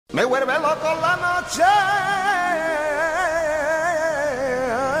Me vuelve loco la noche.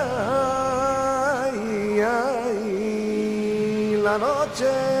 Ay, ay, la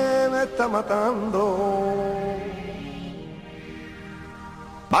noche me está matando.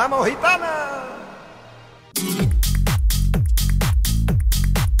 Vamos, gitana.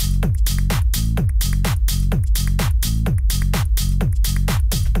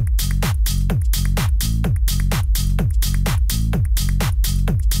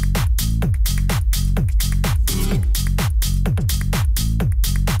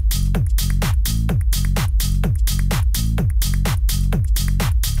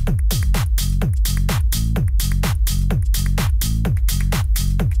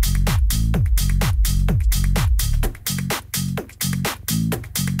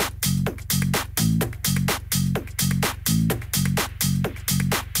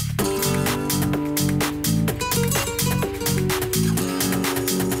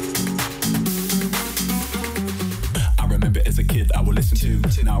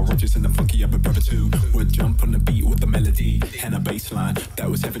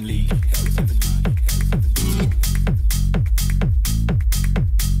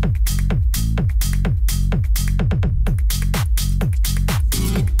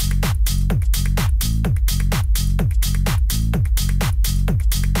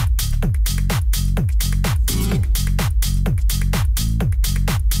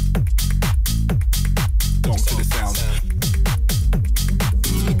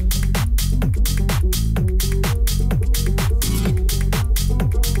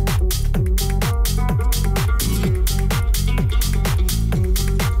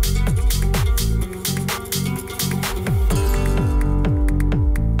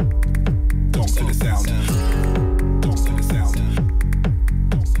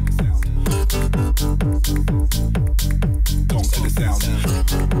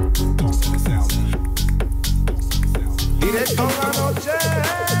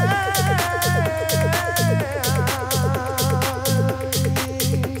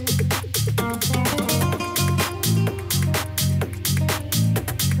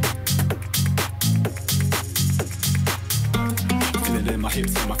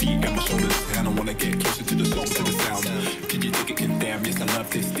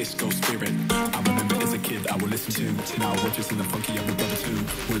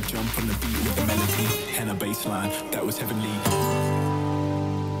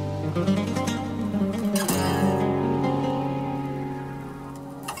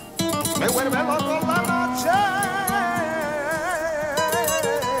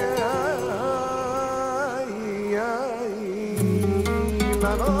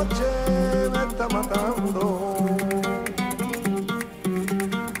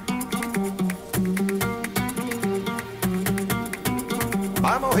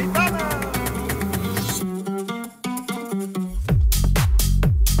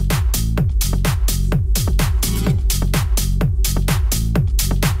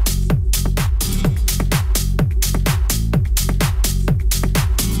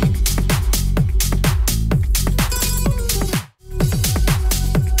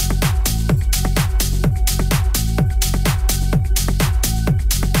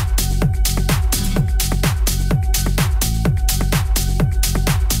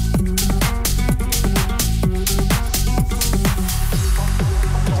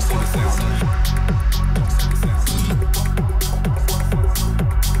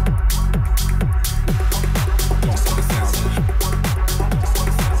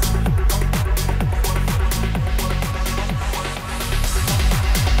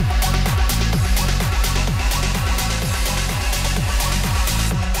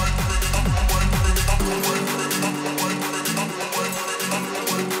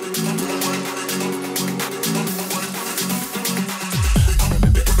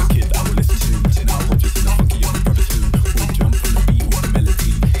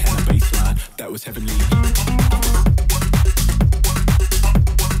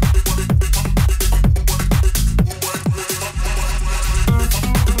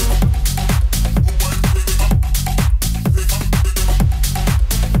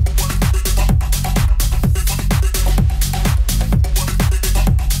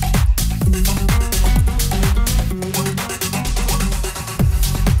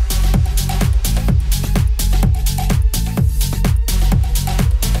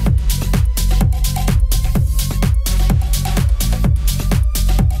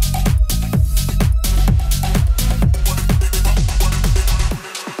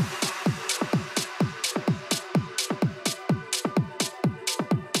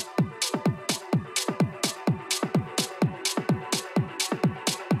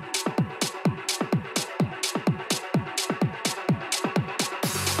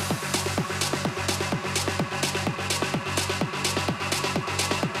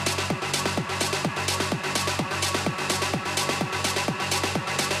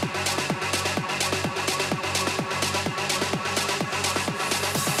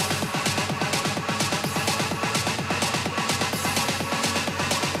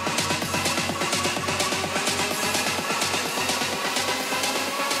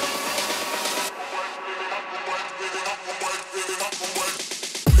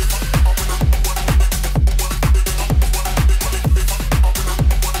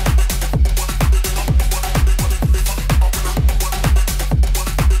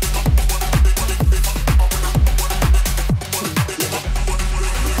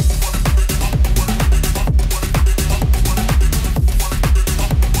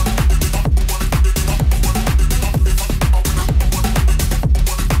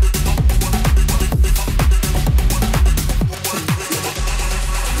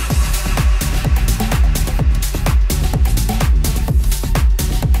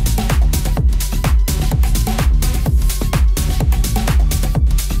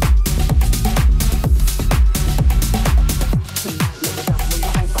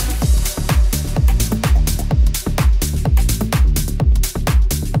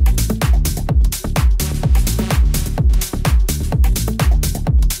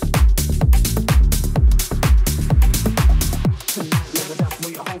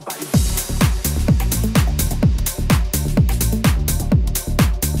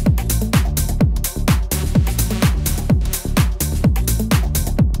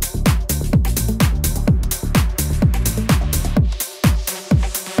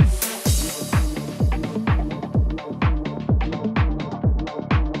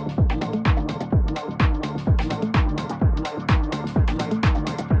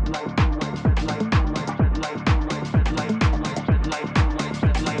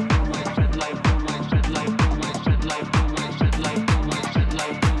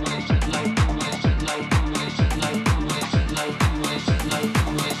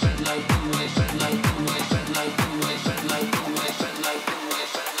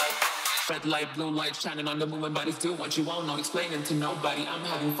 Blue light shining on the moving bodies do what you want, no explaining to nobody. I'm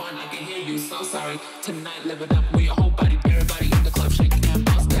having fun, I can hear you, so sorry. Tonight, live it up with your whole body. Everybody in the club, shake and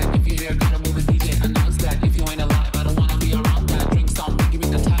bounce that. If you hear, gotta move it, DJ, announce that. If you ain't alive, I don't wanna be around that. Drinks on me, give me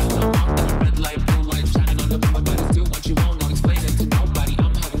the time, I'm on that. Red light, blue light shining on the moving bodies do what you want, no explaining to nobody.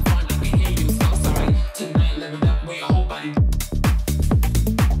 I'm having fun, I can hear you, so sorry. Tonight, live it up with your whole body.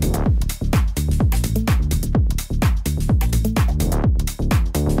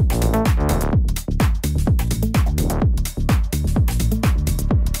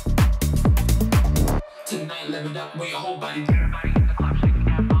 With your whole body. Everybody in the club shaking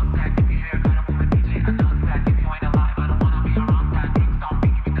and bounce that. If you hear, gotta move it, DJ, announce that. If you ain't alive, I don't wanna be around that. Drinks on me,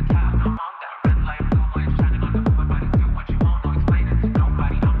 give me the time, I'm on that. Red light, blue light shining on the moving bodies. Do what you want, no explaining to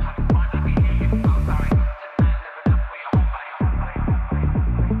nobody. I'm having fun, I can hear you, so sorry. Tonight, live it up with your whole body.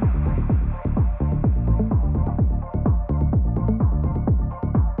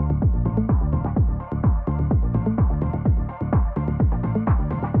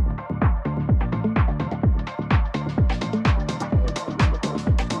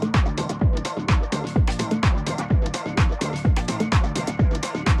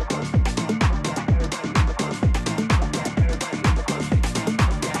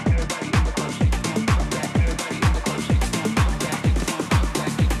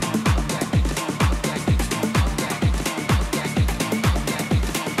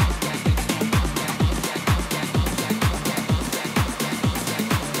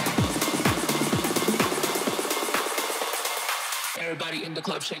 Everybody in the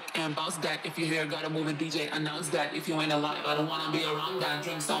club shake and bounce that. If you hear, gotta move it, DJ, announce that. If you ain't alive, I don't wanna be around that.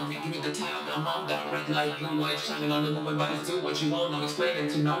 Drinks on me, give me the time, I'm on that. Red light, blue light shining on the moving bodies. Do what you want, no explaining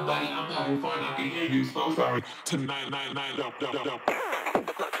to nobody. I'm having fun, I can hear you, so sorry. Tonight, night, up.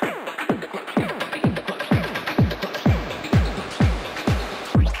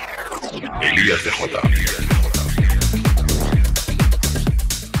 Elias DJota.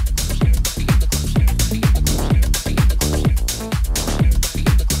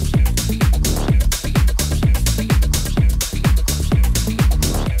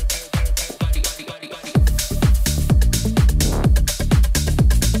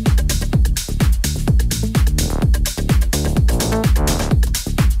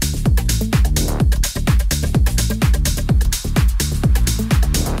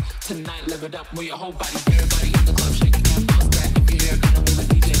 With your whole body, everybody in the club shaking and bounce that. If you hear, gotta move it,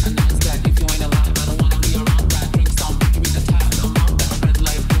 DJ, announce that. If you ain't alive, I don't wanna be around that. Drinks on me, give me the time, I'm on that. Red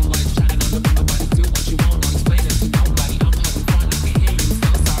light, blue light shining on the moving bodies. Do what you want, don't explain it to nobody. I'm having fun, I can hear you,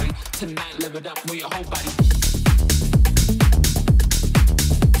 so sorry. Tonight, live it up with your whole body.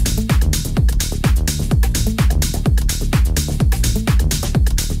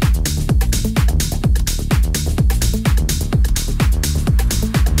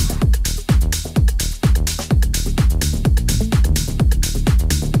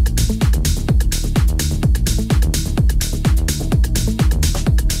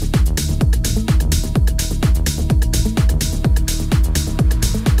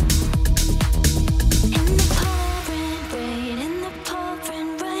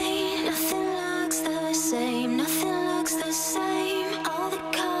 Nothing looks the same.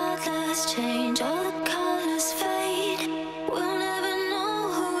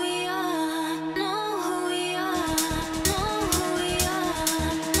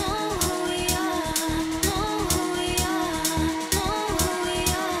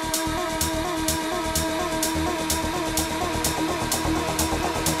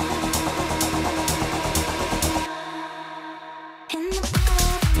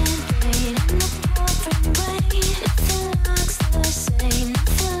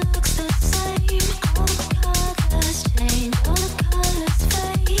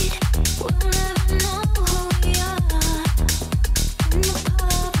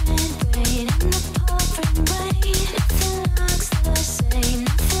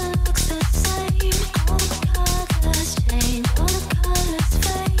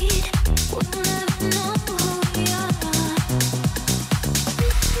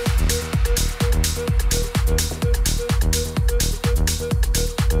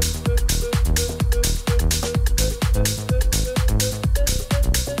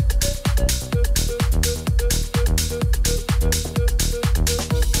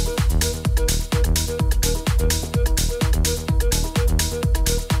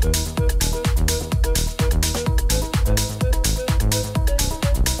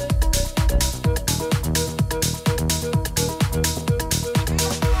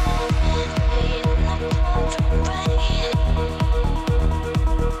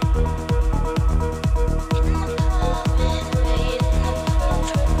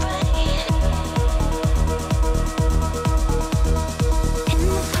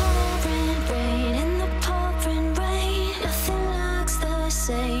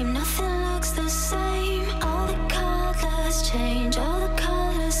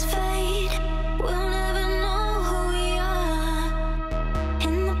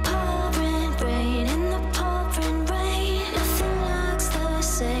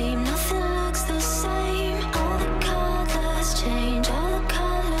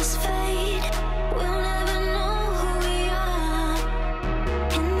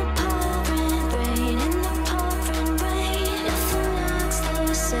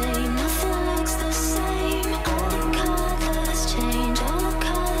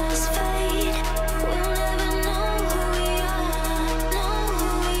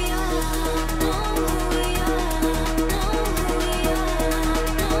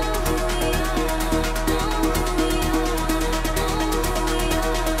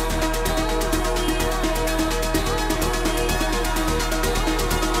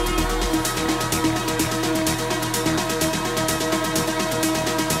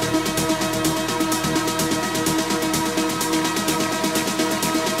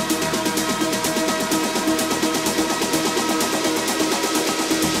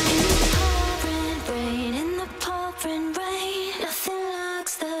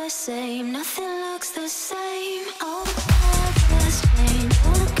 same, nothing looks the same. All the colors change,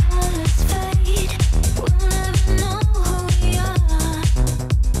 all the colors fade. We'll never know who we are.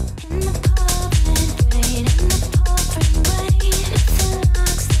 In the pouring rain, in the pouring rain, nothing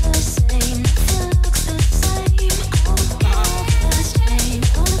looks the same, nothing looks the same. All the colors change,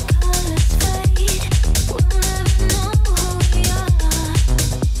 all the colors fade. We'll never know who we are.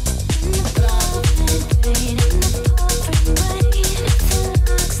 In the pouring rain, in the pouring rain, nothing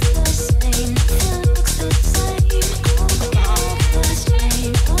looks the same, nothing looks the same. All the colors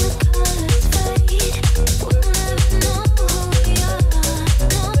change, all the colors fade. We'll never know who we are,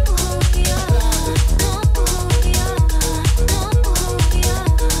 know who we are, know who we are, know who we are, know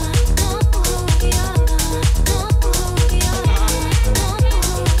who we are, know who we are,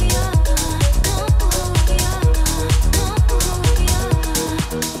 know who we are, know who we are,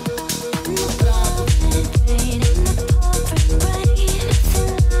 In the pouring rain, in the pouring rain,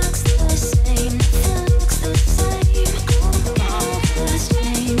 nothing looks the same, nothing looks the same. All the colors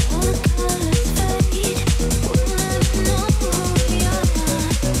change, all the colors fade. We'll never know who we are.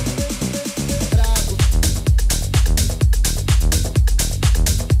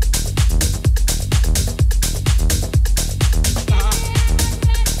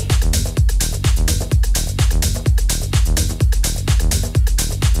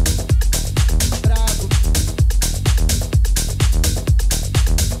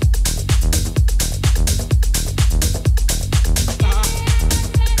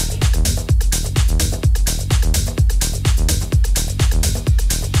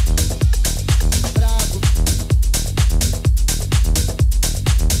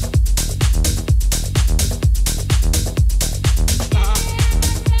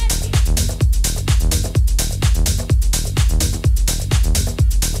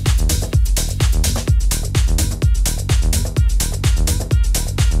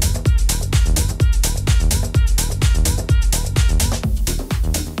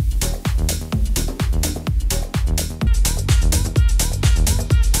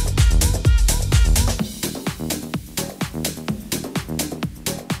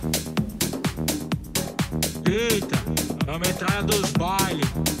 Eita, vamos entrar dos bailes,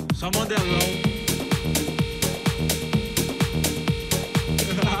 só modelão.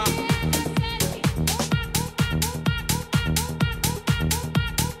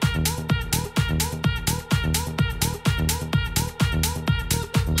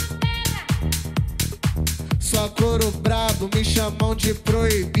 Só couro brabo, me chamam de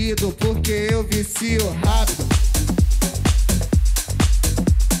proibido, porque eu vicio rápido.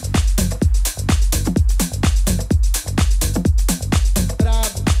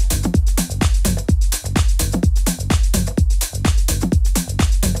 Brabo.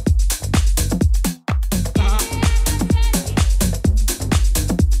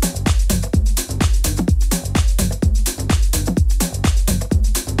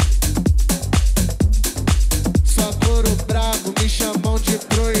 Só couro brabo, me chamam de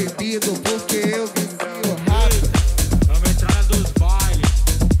proibido, porque eu vicio rápido. Vamos entrar dos bailes.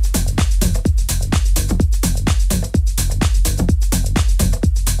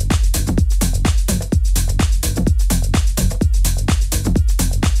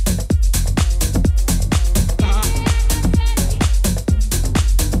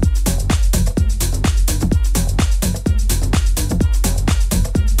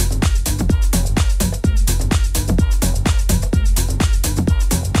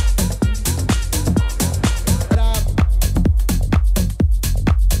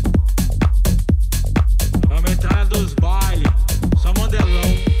 Vamos entrar dos bailes, só modelão.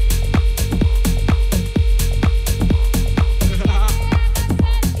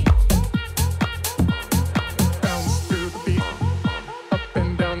 Bounce to the beat, up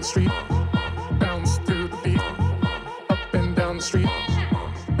and down the street. Bounce to the beat, up and down the street.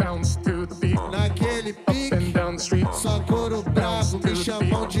 Bounce to the beat, Naquele up pique, and down the street. só couro brabo, me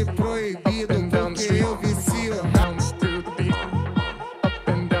chamam de proibido, porque eu vicio rápido. Bounce to the beat, up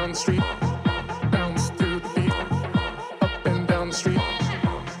and down the street. Bounce to the beat, up and down the street.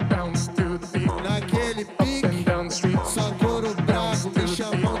 Bounce to the beat, Naquele up pique, and down the street. só couro brabo, me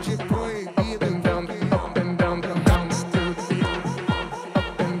chamam de proibido, Up and down, bounce to the beat,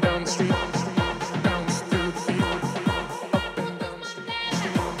 up and down the street. Bounce to the beat, up and down the street.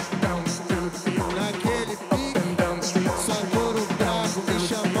 Bounce to the beat, naquele up pique, and down the street. só couro brabo, me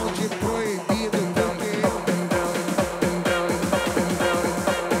chamam de proibido, porque eu Up and down, up and down, up and down,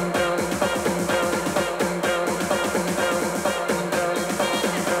 up and down, up and down, up and down, up and down, up and down, up and down, up and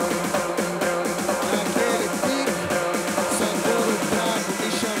down, up and down, naquele pique,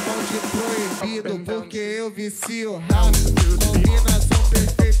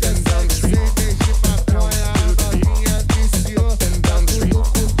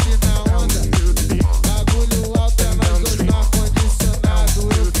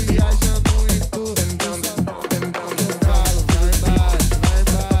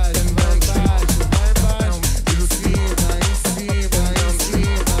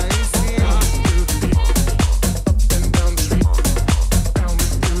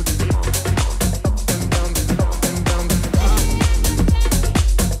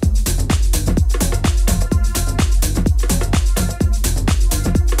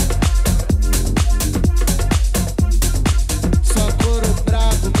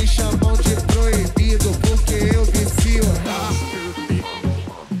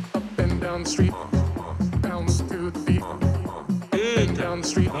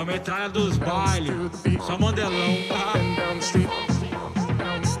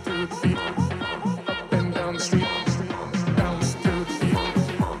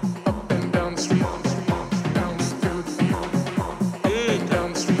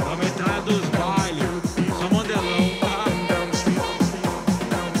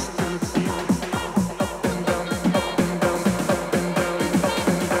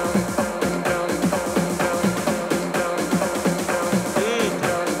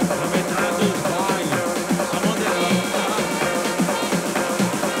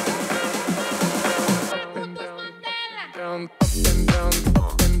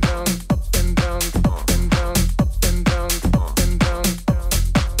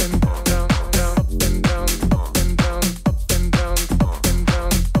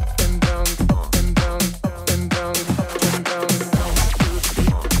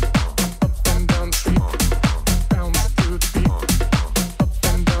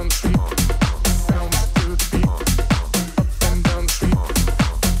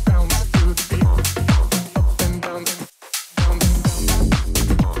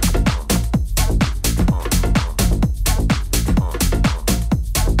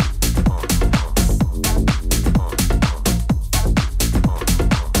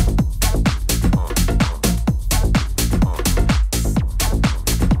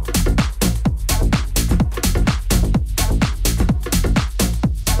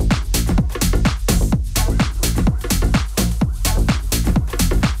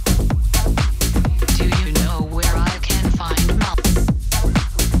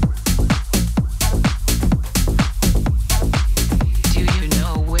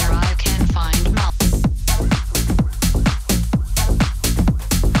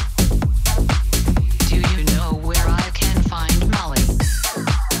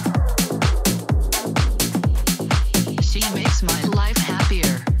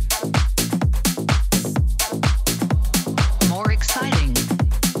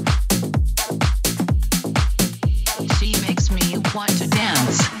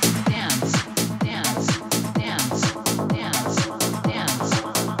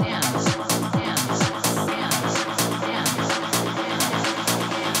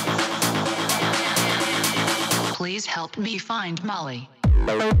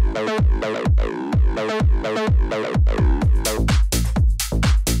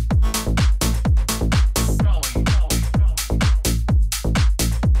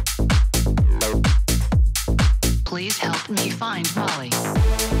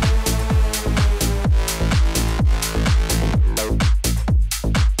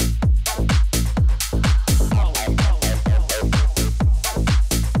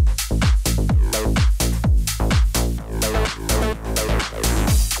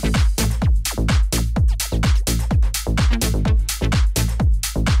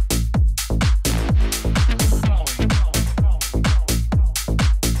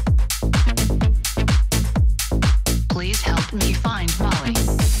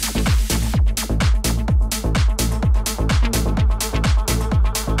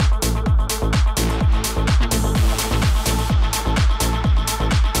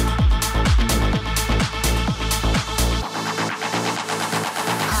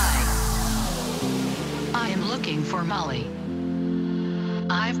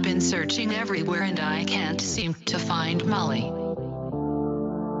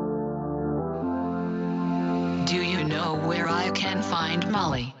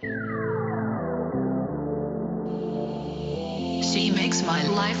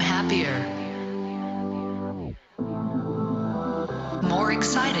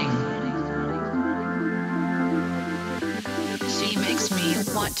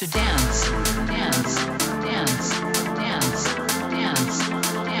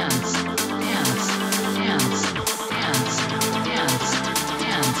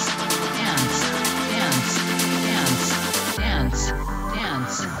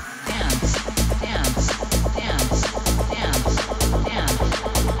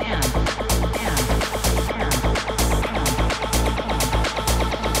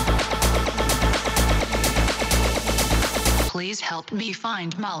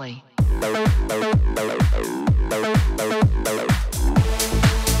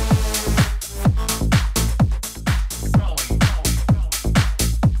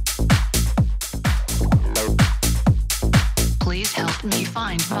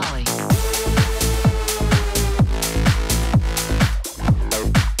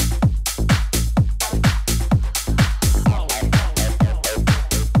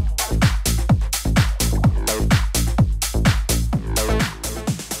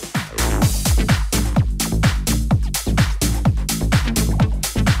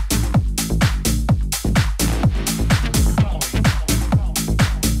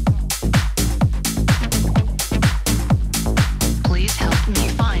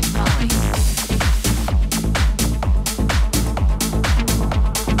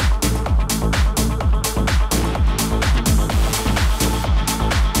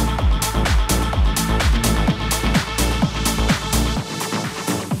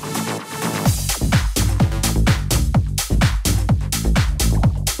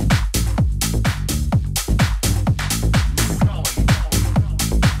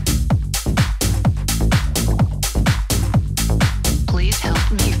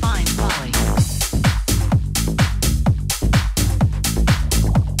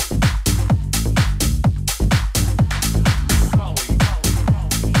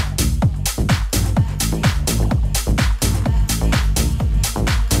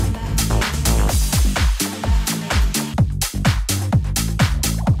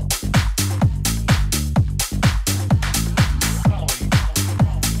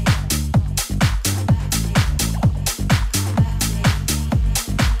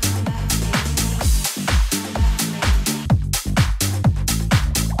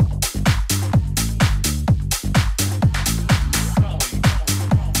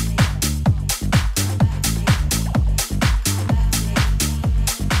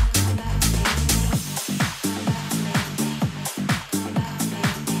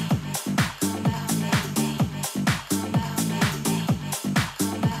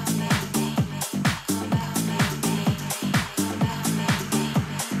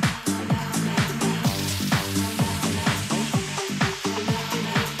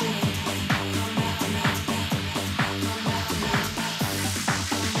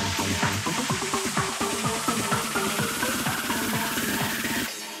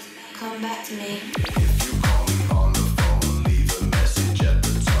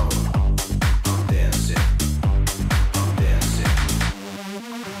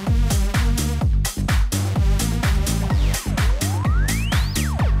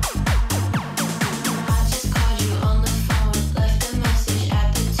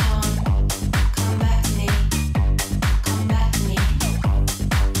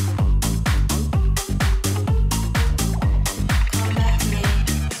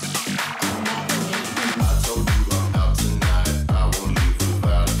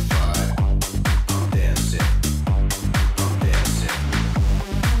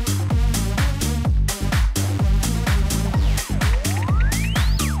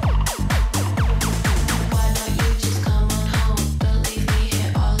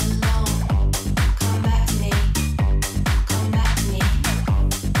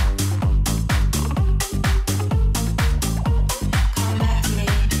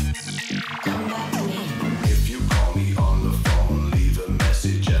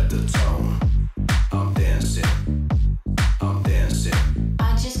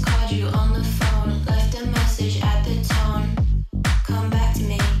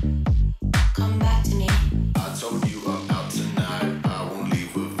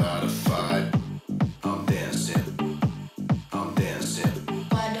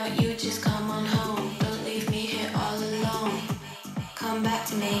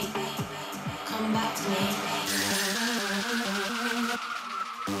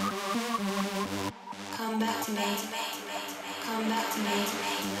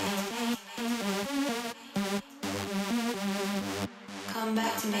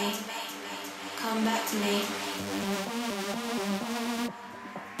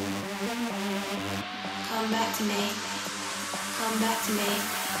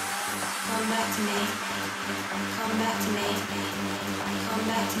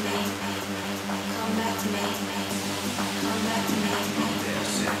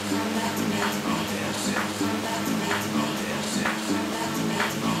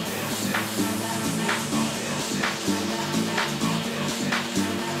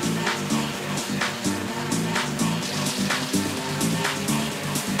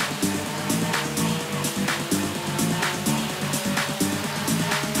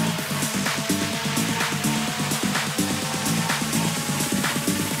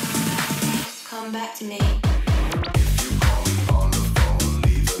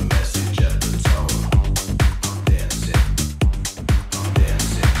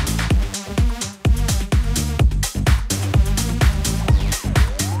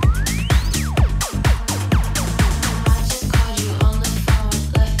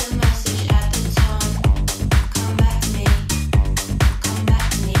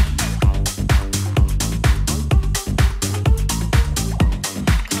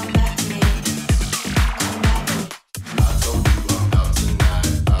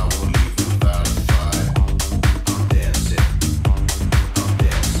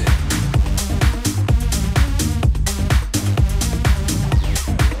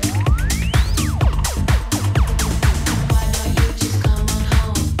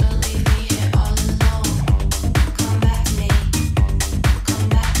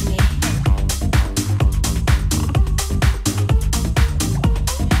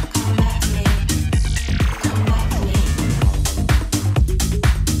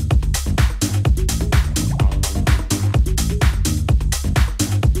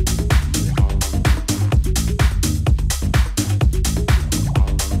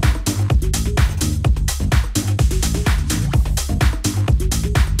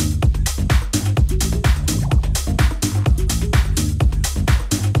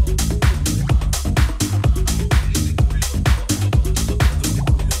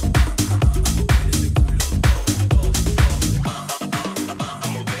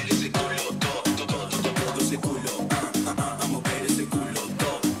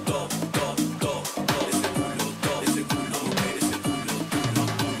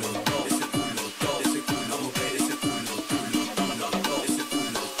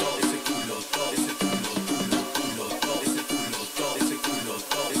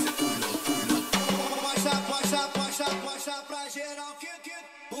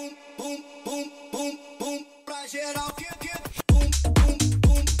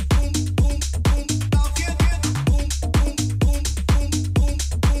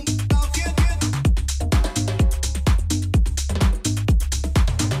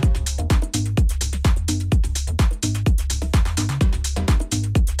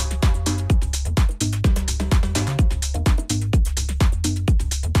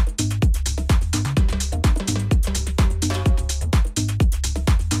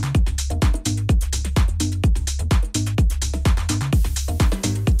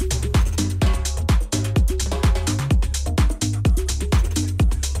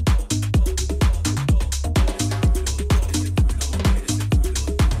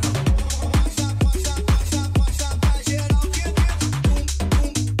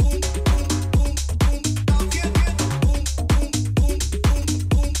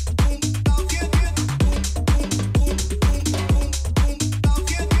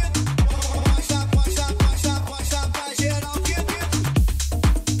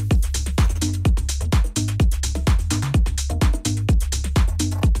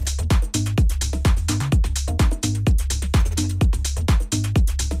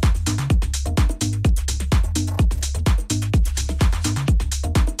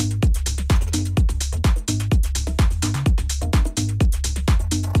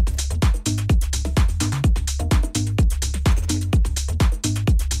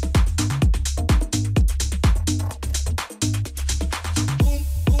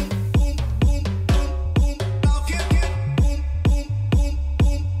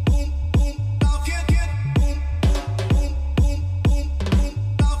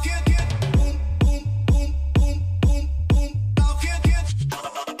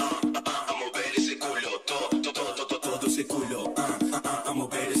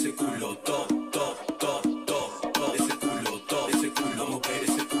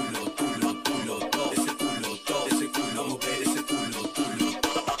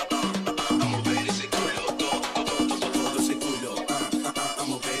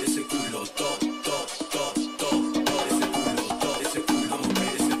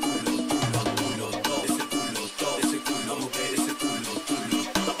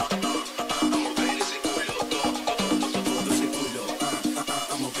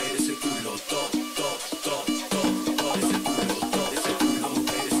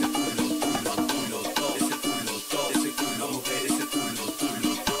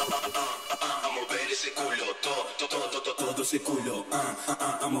 ese culo,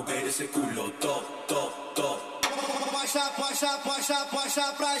 a mover ese culo, to.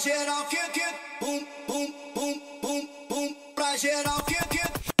 Passa pra geral, que, bum, bum, bum, bum, bum, pra geral, que.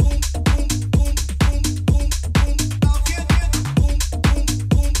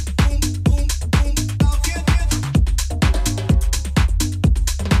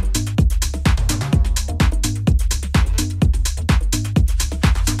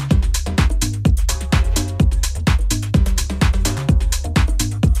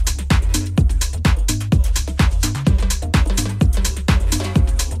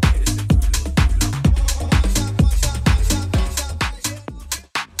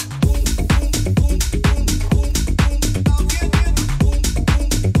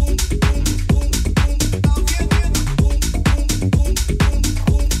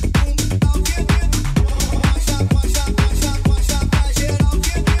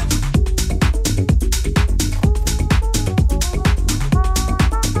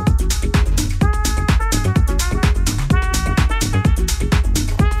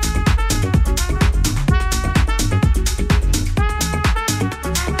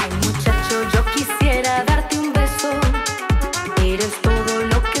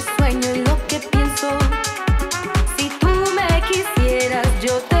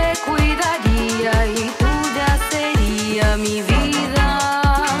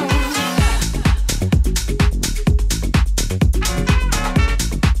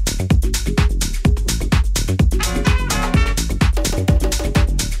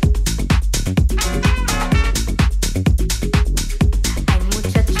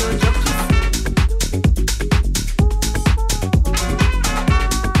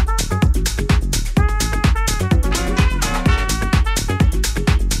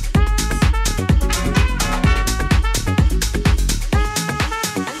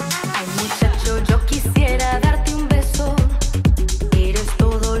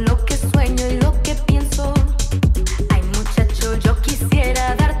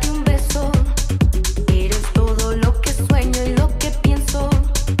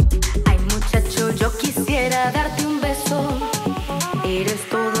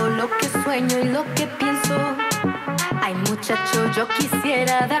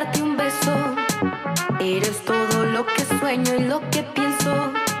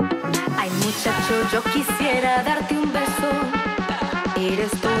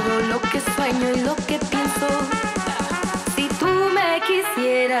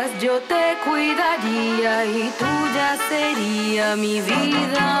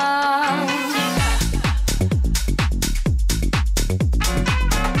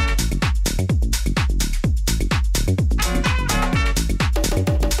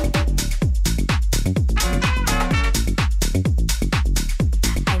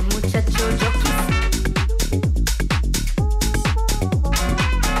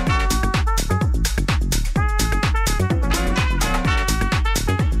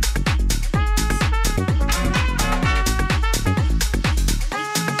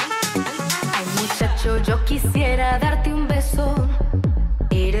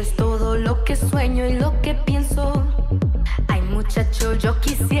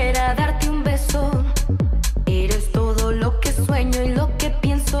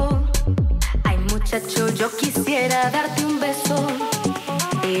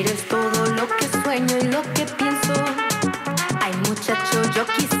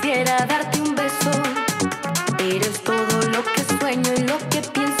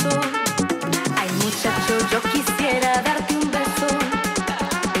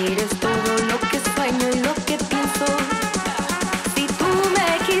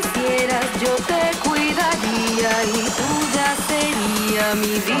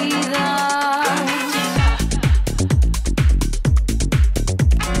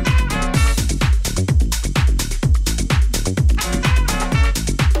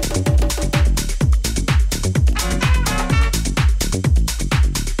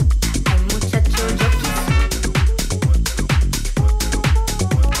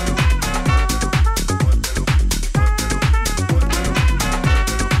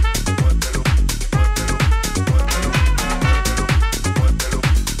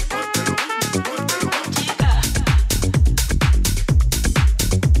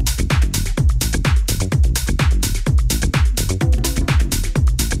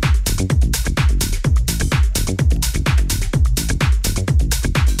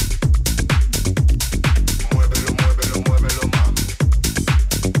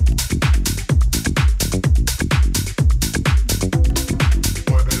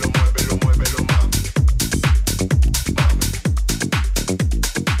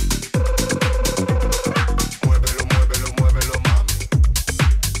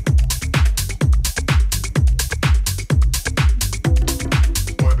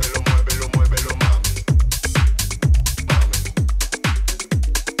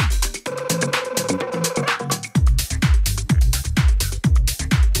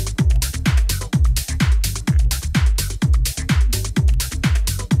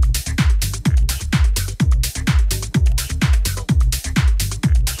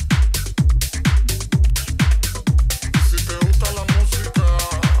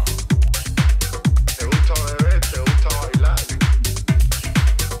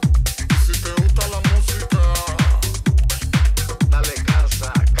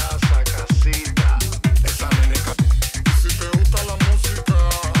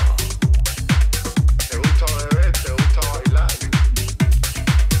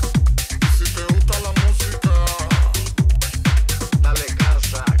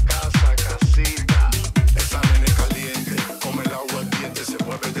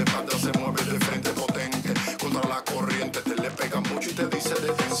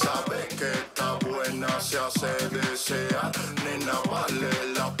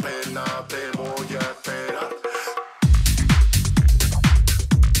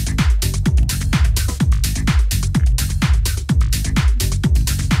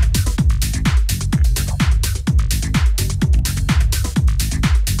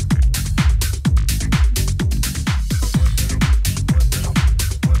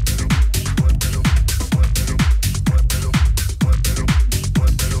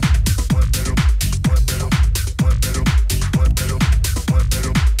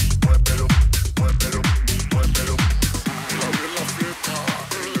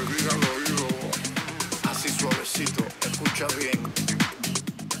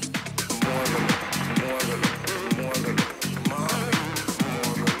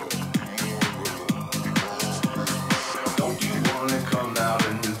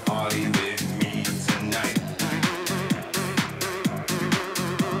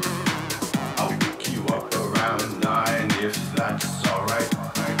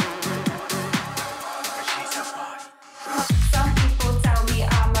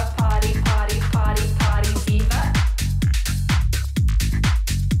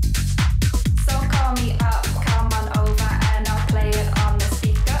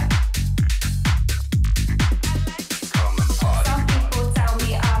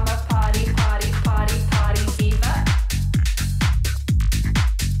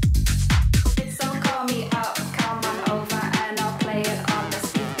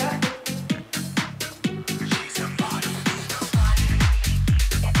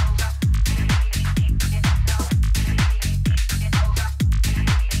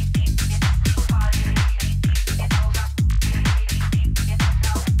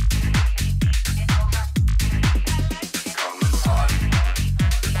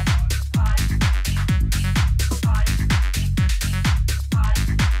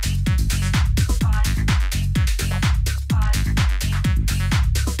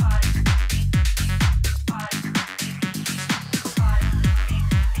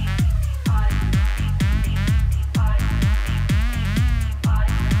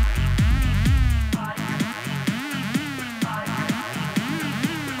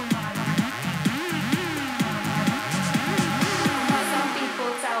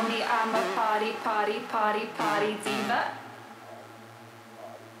 party, party diva.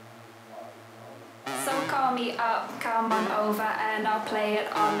 So call me up, come on over, and I'll play it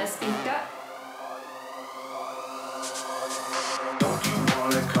on the speaker. Don't you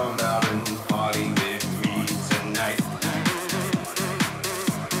wanna come out and party with me tonight?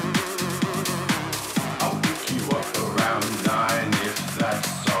 I'll pick you up around 9 if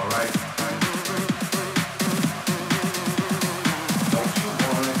that's alright. Don't you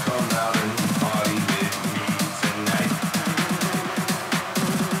wanna come out and party with me tonight?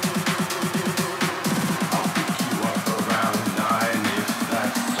 I'll pick you up around 9 if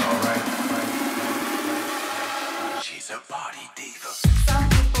that's alright.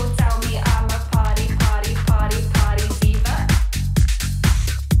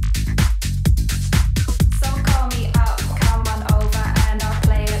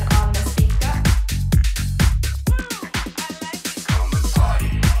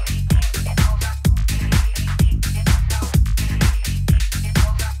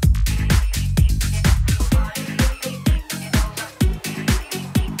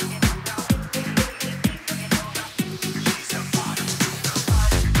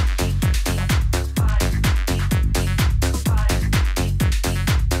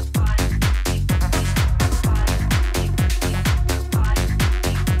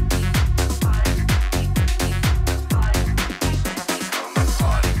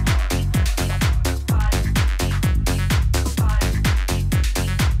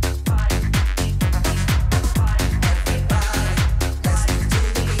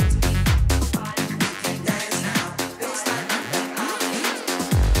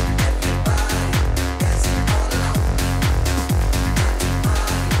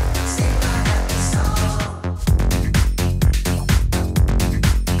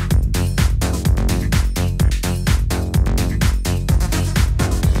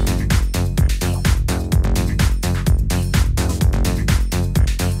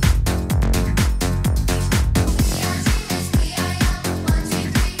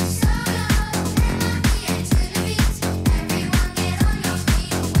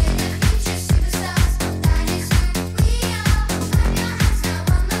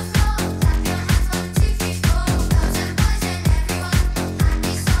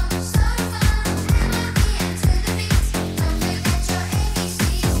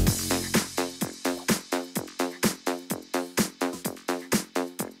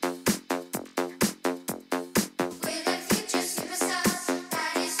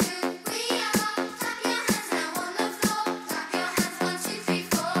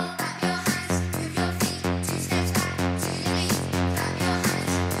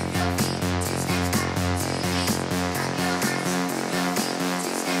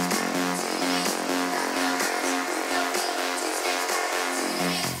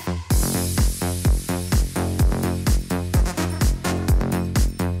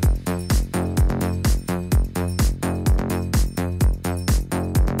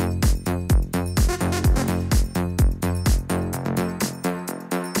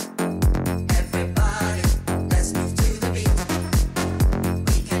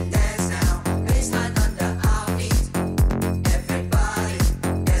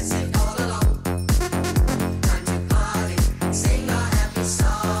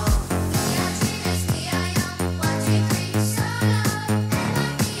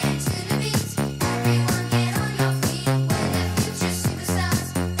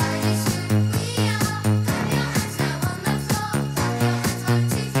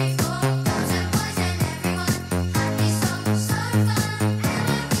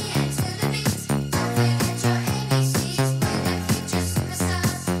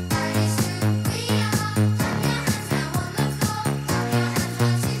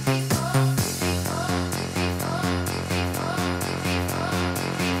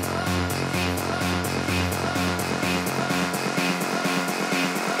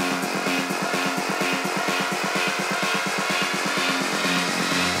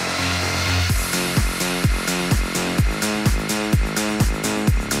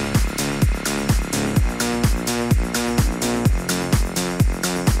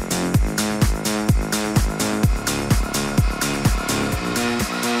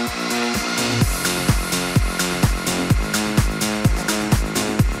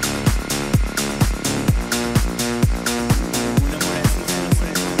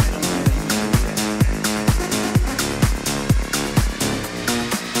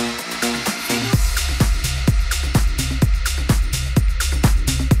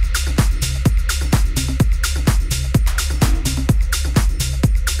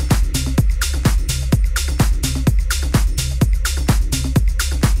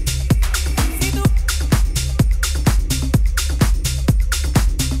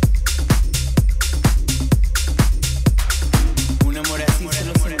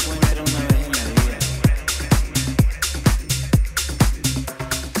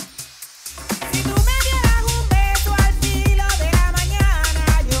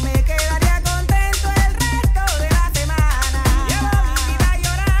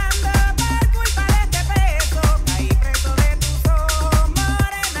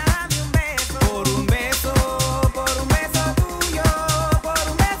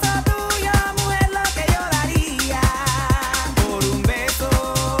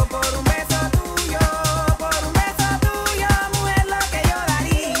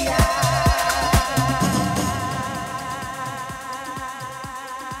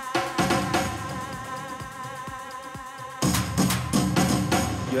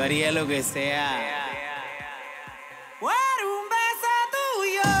 Yo haría lo que sea. Por un beso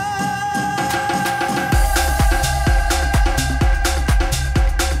tuyo.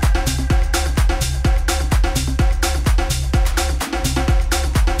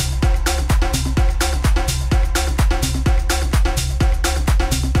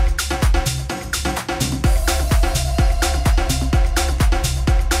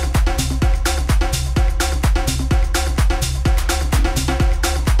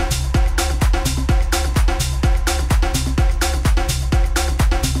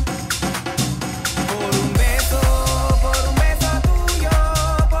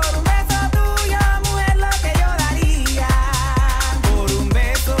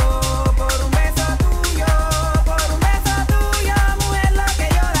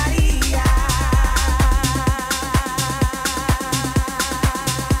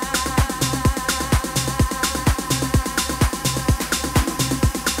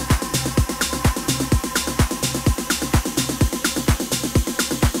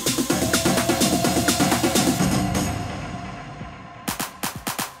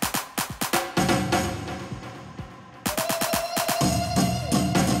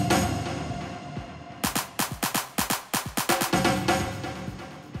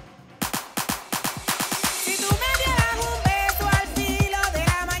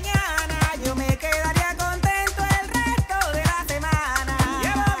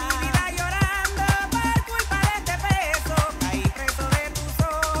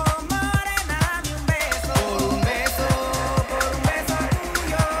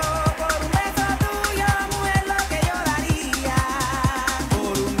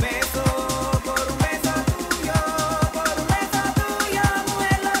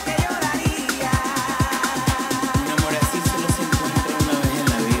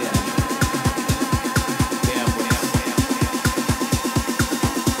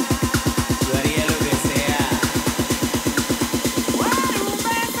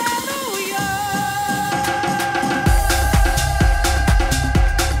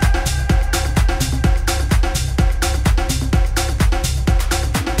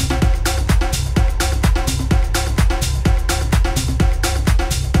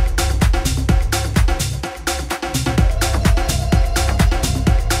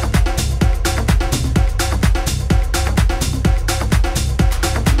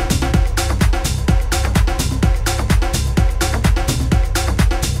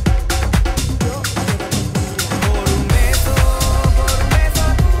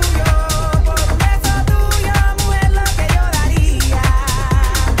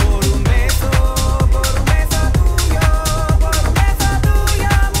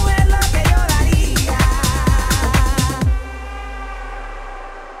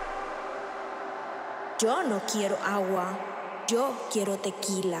 Yo no quiero agua, yo quiero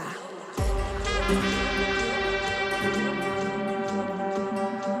tequila.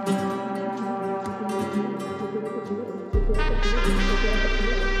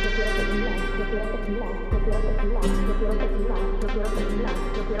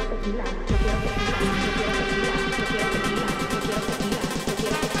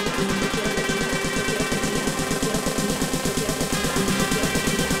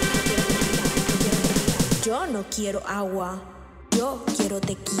 Yo no quiero agua, yo quiero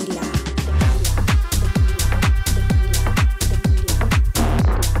tequila.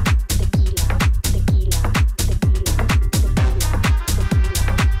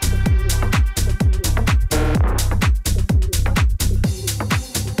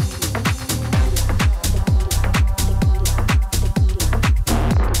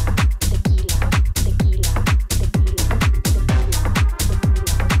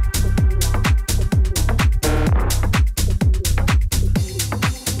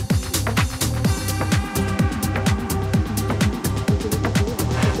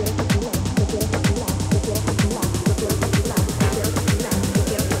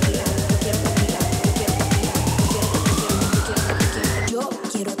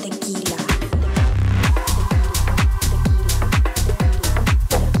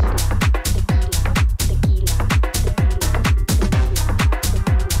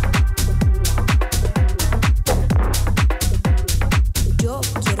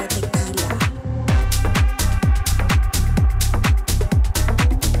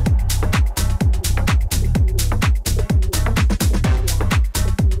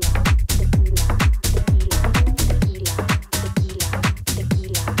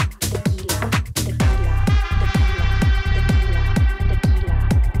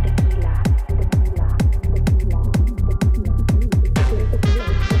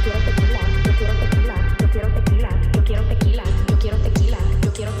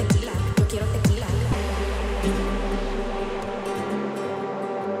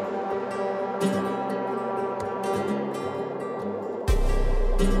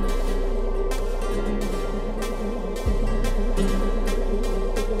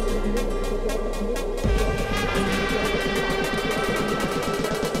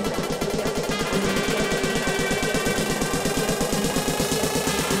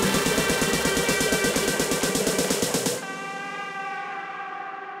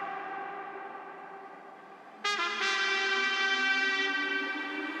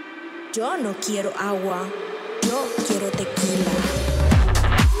 Yo no quiero agua, yo quiero tequila.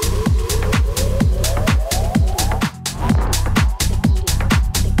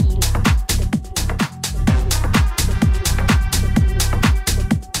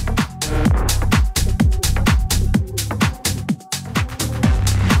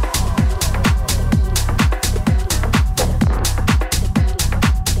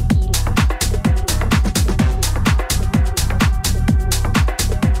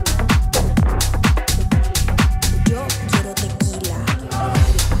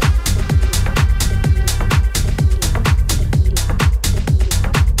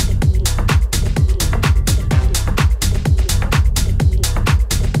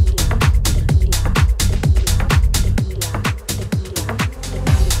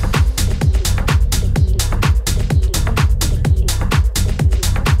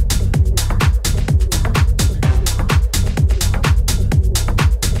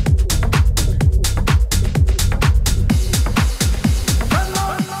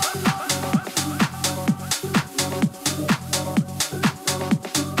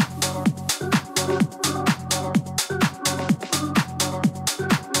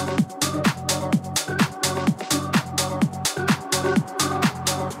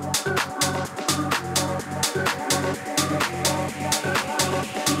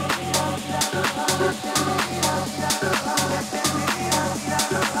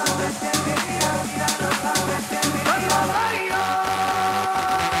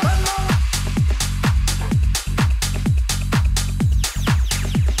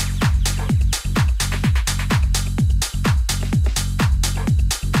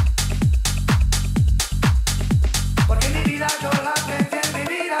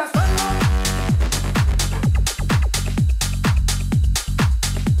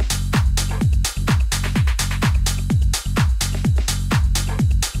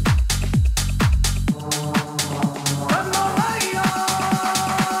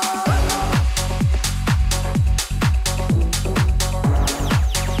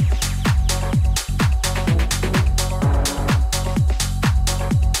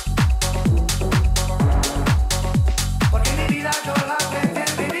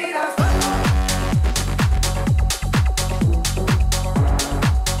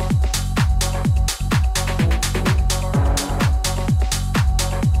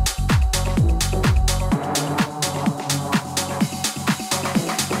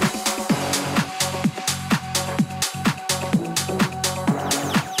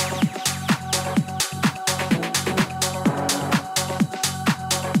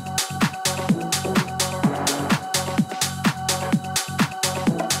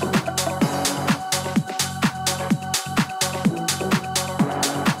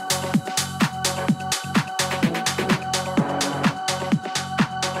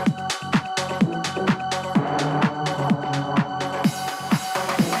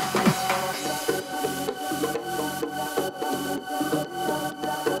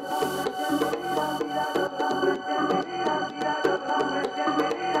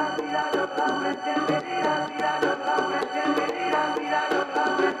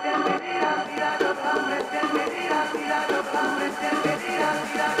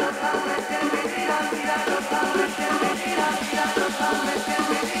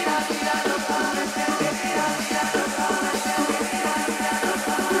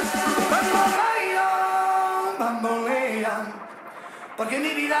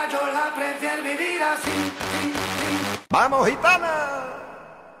 ¡Vamos, gitana!